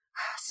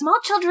Small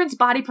children's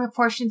body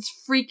proportions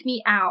freak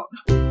me out.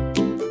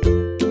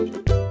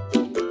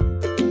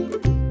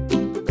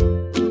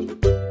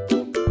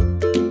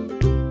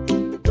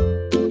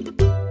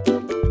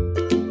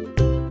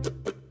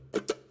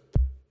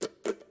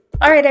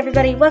 All right,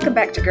 everybody, welcome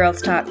back to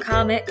Girls Talk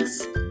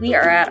Comics. We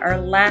are at our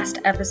last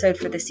episode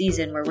for the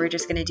season where we're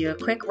just going to do a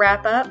quick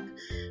wrap up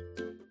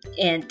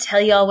and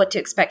tell y'all what to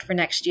expect for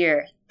next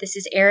year. This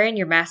is Erin,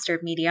 your master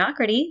of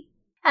mediocrity.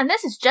 And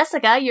this is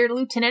Jessica, your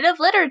lieutenant of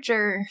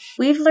literature.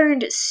 We've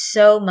learned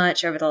so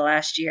much over the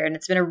last year, and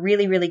it's been a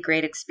really, really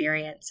great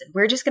experience. And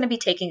we're just going to be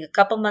taking a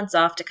couple months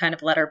off to kind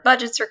of let our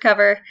budgets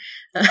recover,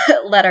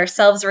 let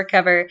ourselves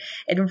recover,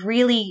 and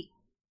really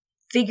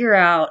figure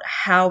out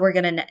how we're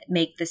going to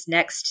make this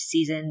next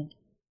season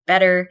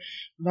better,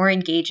 more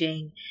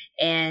engaging,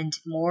 and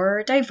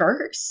more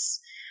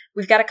diverse.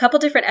 We've got a couple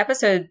different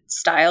episode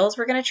styles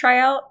we're going to try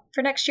out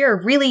for next year,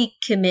 or really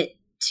commit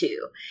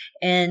to.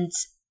 And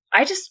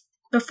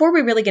before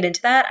we really get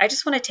into that, I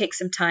just want to take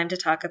some time to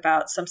talk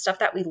about some stuff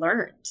that we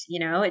learned. You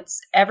know, it's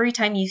every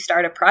time you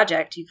start a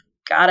project, you've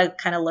got to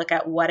kind of look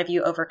at what have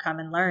you overcome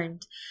and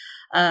learned.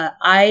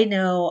 I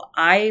know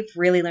I've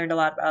really learned a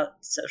lot about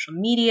social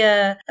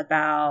media,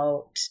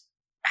 about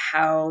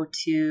how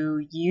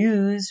to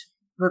use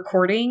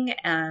recording.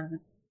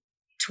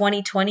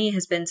 2020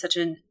 has been such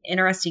an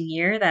interesting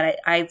year that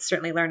I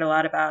certainly learned a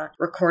lot about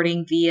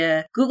recording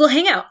via Google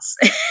Hangouts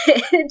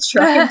and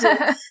trying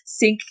to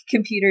sync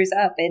computers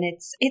up. And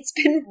it's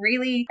been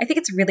really, I think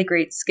it's a really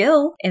great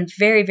skill and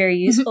very, very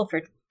useful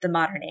for the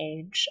modern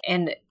age.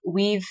 And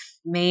we've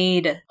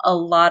made a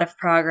lot of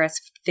progress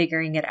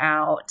figuring it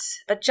out.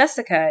 But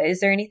Jessica, is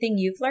there anything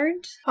you've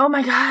learned? Oh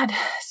my God,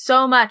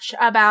 so much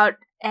about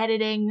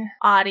editing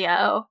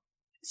audio,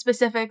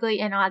 specifically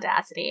in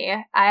Audacity.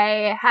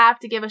 I have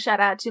to give a shout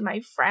out to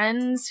my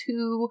friends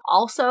who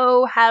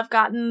also have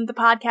gotten the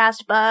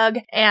podcast bug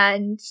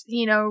and,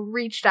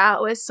 reached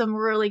out with some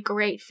really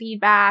great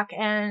feedback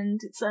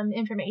and some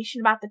information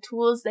about the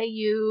tools they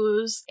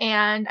use.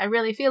 And I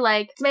really feel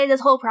like it's made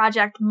this whole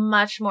project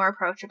much more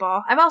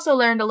approachable. I've also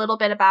learned a little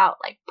bit about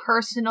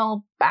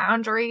personal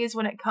boundaries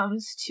when it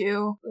comes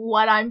to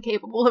what I'm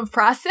capable of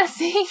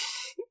processing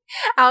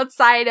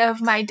outside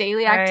of my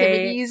daily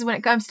activities when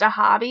it comes to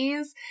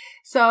hobbies.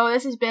 So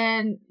this has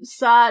been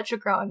such a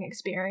growing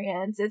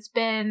experience. It's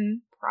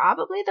been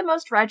probably the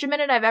most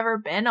regimented I've ever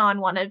been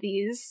on one of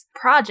these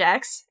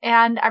projects,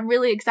 and I'm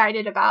really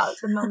excited about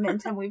the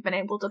momentum we've been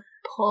able to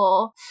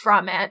pull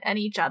from it and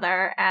each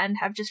other, and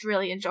have just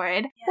really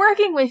enjoyed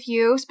working with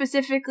you,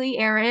 specifically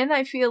Erin.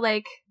 I feel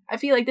like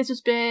this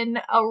has been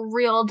a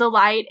real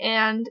delight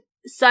and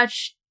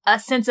such a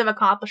sense of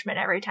accomplishment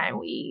every time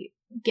we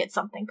get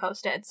something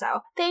posted.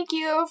 So thank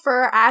you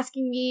for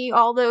asking me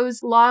all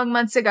those long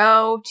months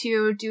ago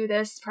to do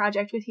this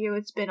project with you.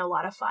 It's been a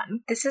lot of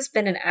fun. This has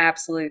been an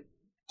absolute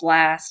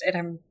blast, and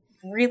I'm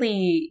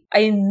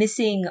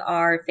missing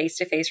our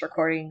face-to-face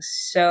recordings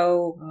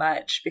so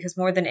much, because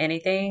more than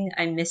anything,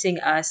 I'm missing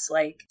us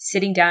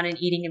sitting down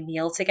and eating a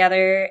meal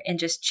together and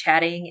just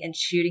chatting and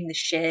shooting the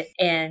shit,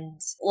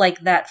 and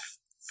that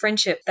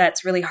friendship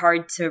that's really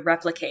hard to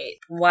replicate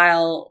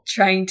while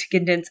trying to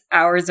condense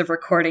hours of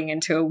recording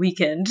into a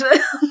weekend,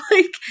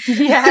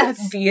 via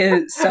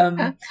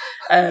some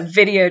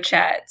video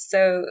chat.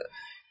 So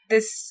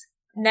this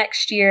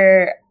next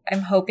year,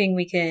 I'm hoping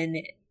we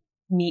can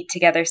meet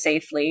together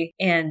safely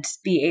and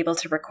be able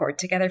to record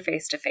together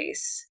face to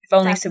face. If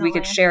only so we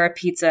could share a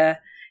pizza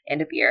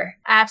and a beer.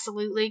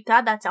 Absolutely.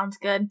 God, that sounds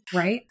good.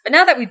 Right? But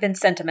now that we've been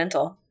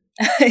sentimental,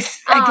 I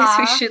guess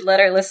we should let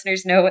our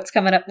listeners know what's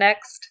coming up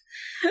next.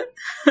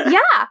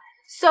 Yeah.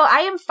 So I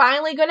am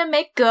finally going to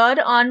make good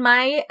on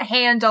my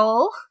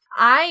handle.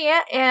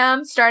 I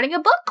am starting a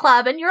book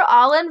club, and you're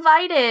all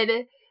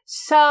invited.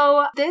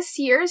 So this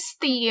year's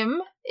theme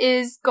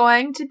is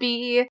going to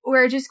be,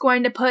 we're just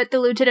going to put the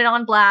lieutenant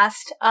on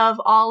blast of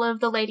all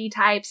of the lady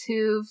types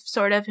who've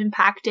sort of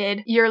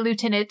impacted your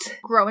lieutenant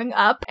growing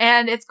up.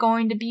 And it's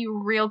going to be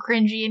real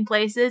cringy in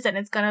places, and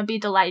it's going to be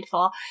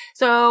delightful.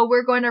 So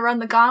we're going to run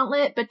the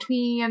gauntlet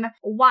between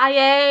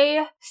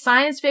YA,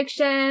 science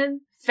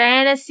fiction,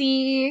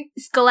 fantasy,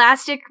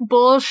 scholastic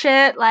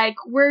bullshit.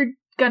 We're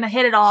gonna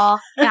hit it all.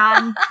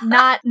 And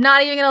not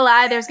even gonna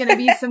lie, there's gonna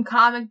be some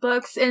comic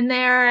books in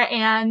there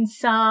and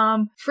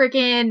some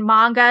freaking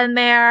manga in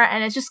there,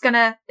 and it's just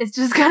gonna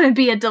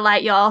be a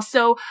delight, y'all.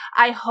 So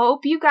I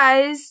hope you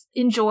guys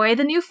enjoy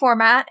the new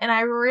format, and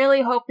I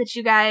really hope that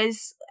you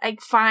guys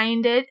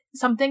find it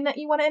something that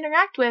you want to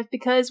interact with,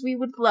 because we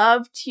would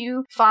love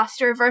to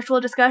foster virtual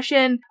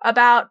discussion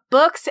about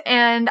books.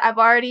 And I've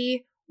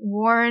already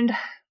warned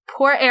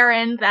poor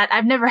Erin that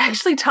I've never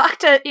actually talked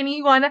to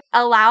anyone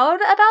aloud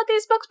about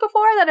these books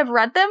before that have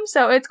read them.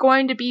 So it's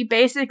going to be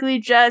basically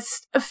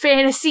just a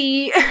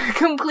fantasy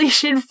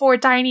completion for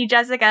tiny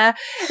Jessica.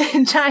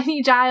 And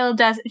tiny child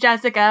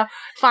Jessica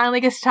finally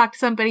gets to talk to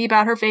somebody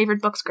about her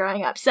favorite books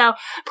growing up. So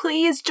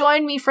please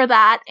join me for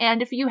that.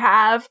 And if you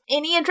have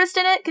any interest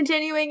in it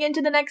continuing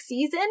into the next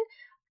season,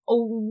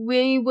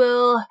 we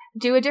will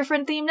do a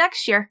different theme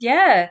next year.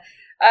 Yeah.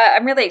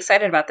 I'm really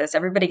excited about this.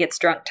 Everybody gets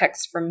drunk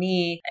texts from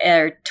me,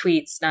 or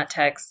tweets, not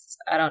texts.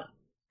 I don't.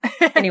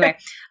 Anyway,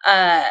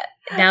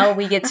 now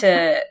we get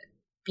to,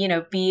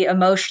 be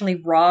emotionally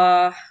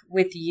raw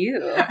with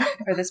you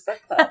for this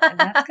book club, and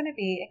that's going to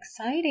be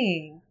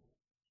exciting.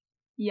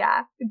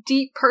 Yeah,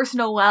 deep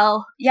personal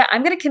well. Yeah,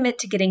 I'm going to commit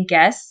to getting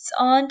guests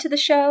on to the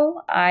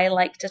show. I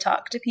like to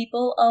talk to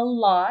people a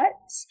lot,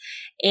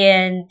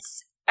 and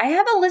I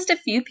have a list of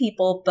few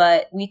people,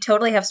 but we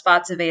totally have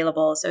spots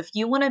available. So if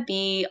you want to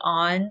be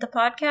on the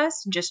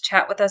podcast and just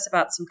chat with us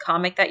about some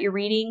comic that you're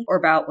reading or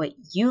about what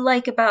you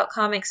like about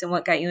comics and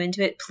what got you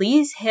into it,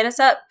 please hit us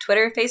up.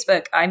 Twitter,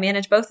 Facebook. I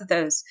manage both of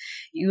those.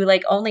 You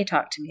only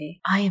talk to me.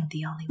 I am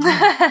the only one.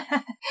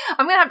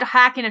 I'm going to have to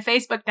hack into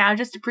Facebook now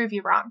just to prove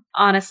you wrong.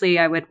 Honestly,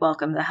 I would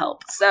welcome the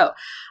help. So,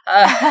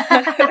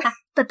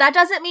 but that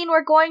doesn't mean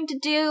we're going to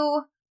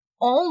do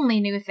only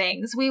new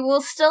things. We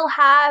will still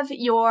have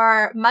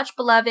your much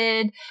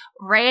beloved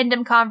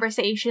random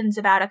conversations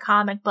about a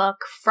comic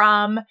book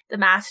from the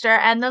Master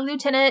and the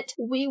Lieutenant.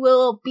 We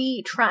will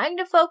be trying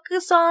to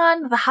focus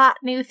on the hot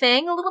new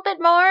thing a little bit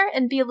more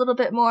and be a little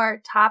bit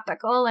more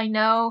topical. I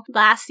know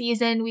last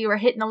season we were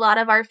hitting a lot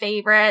of our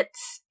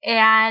favorites,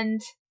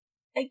 and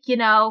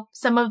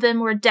some of them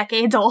were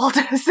decades old.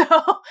 So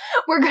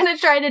we're going to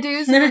try to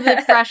do some of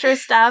the fresher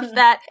stuff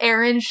that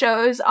Erin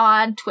shows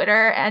on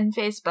Twitter and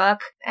Facebook.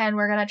 And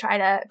we're going to try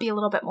to be a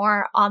little bit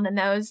more on the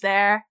nose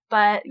there.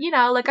 But,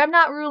 I'm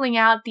not ruling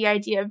out the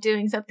idea of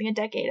doing something a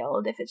decade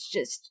old if it's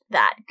just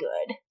that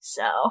good.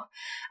 So,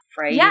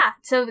 right. Yeah.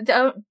 So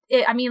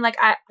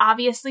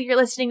obviously you're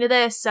listening to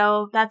this,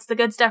 so that's the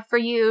good stuff for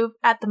you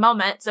at the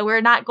moment. So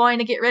we're not going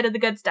to get rid of the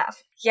good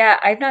stuff. Yeah,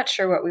 I'm not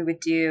sure what we would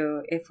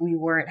do if we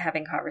weren't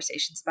having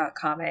conversations about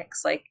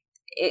comics.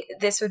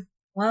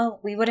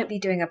 We wouldn't be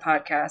doing a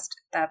podcast.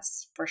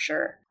 That's for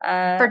sure.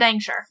 For dang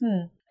sure.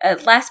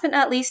 Last but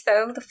not least,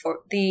 though,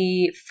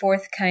 the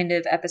fourth kind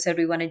of episode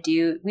we want to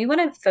do, we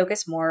want to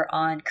focus more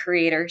on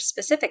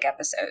creator-specific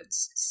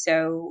episodes.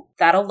 So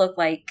that'll look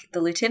like the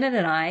Lieutenant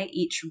and I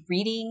each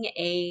reading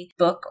a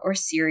book or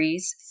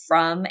series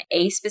from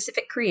a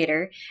specific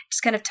creator,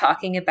 just kind of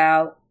talking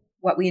about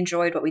what we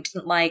enjoyed, what we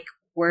didn't like.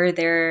 Were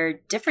there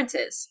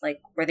differences?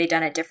 Were they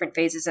done at different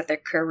phases of their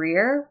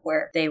career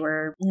where they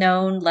were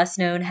known, less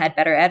known, had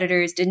better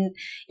editors, didn't,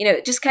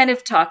 just kind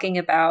of talking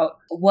about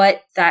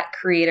what that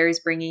creator is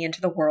bringing into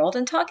the world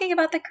and talking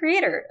about the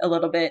creator a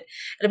little bit.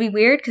 It'll be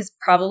weird because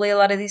probably a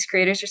lot of these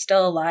creators are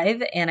still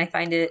alive, and I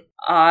find it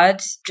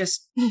odd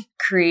just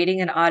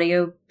creating an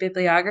audio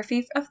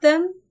bibliography of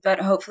them, but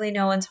hopefully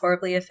no one's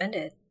horribly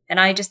offended. And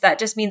that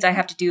just means I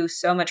have to do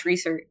so much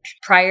research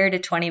prior to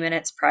 20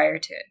 minutes prior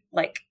to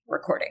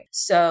recording.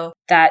 So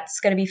that's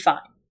going to be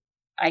fine.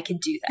 I can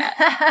do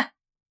that.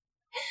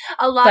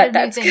 A lot of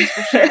new things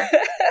for sure.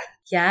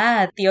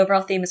 Yeah. The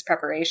overall theme is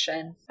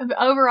preparation.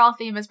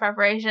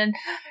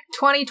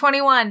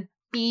 2021.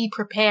 Be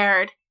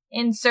prepared.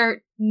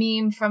 Insert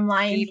meme from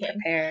Lion King. Be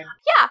prepared.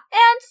 Yeah.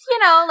 And,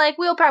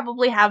 we'll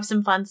probably have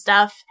some fun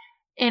stuff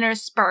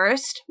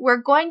interspersed. We're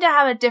going to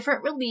have a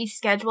different release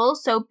schedule,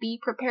 so be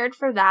prepared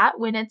for that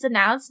when it's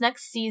announced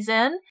next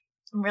season.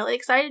 I'm really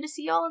excited to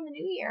see y'all in the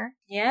new year.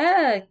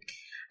 Yeah.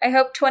 I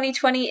hope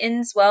 2020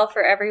 ends well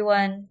for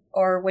everyone,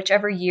 or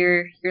whichever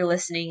year you're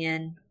listening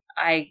in.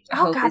 I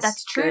hope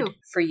that's true. Good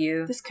for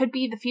you. This could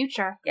be the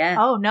future. Yeah.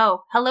 Oh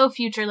no. Hello,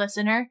 future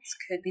listener. This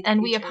could be the and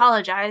future. We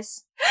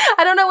apologize.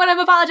 I don't know what I'm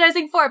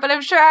apologizing for, but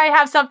I'm sure I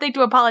have something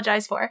to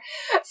apologize for.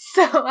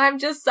 So I'm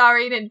just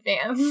sorry in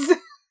advance.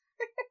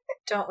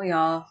 Don't we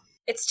all?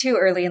 It's too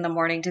early in the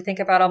morning to think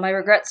about all my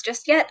regrets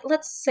just yet.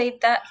 Let's save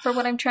that for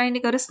when I'm trying to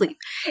go to sleep.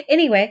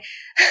 Anyway.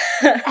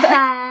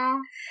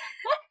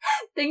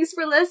 Thanks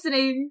for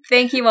listening.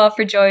 Thank you all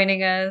for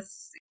joining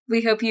us.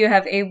 We hope you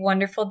have a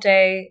wonderful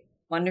day,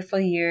 wonderful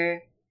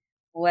year,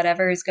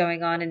 whatever is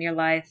going on in your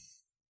life.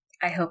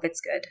 I hope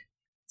it's good.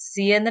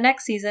 See you in the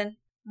next season.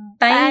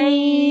 Bye. Bye.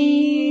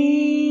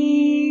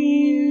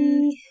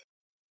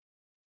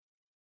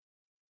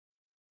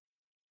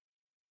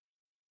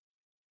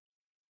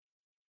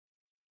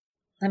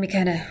 Let me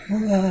kind of...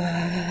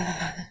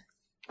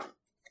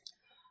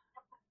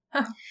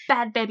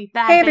 Bad baby,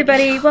 bad Hey,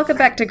 everybody. Welcome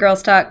back to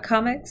Girls Talk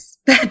Comics.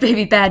 Bad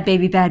baby, bad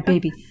baby, bad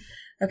baby.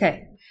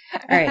 Okay.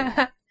 All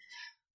right.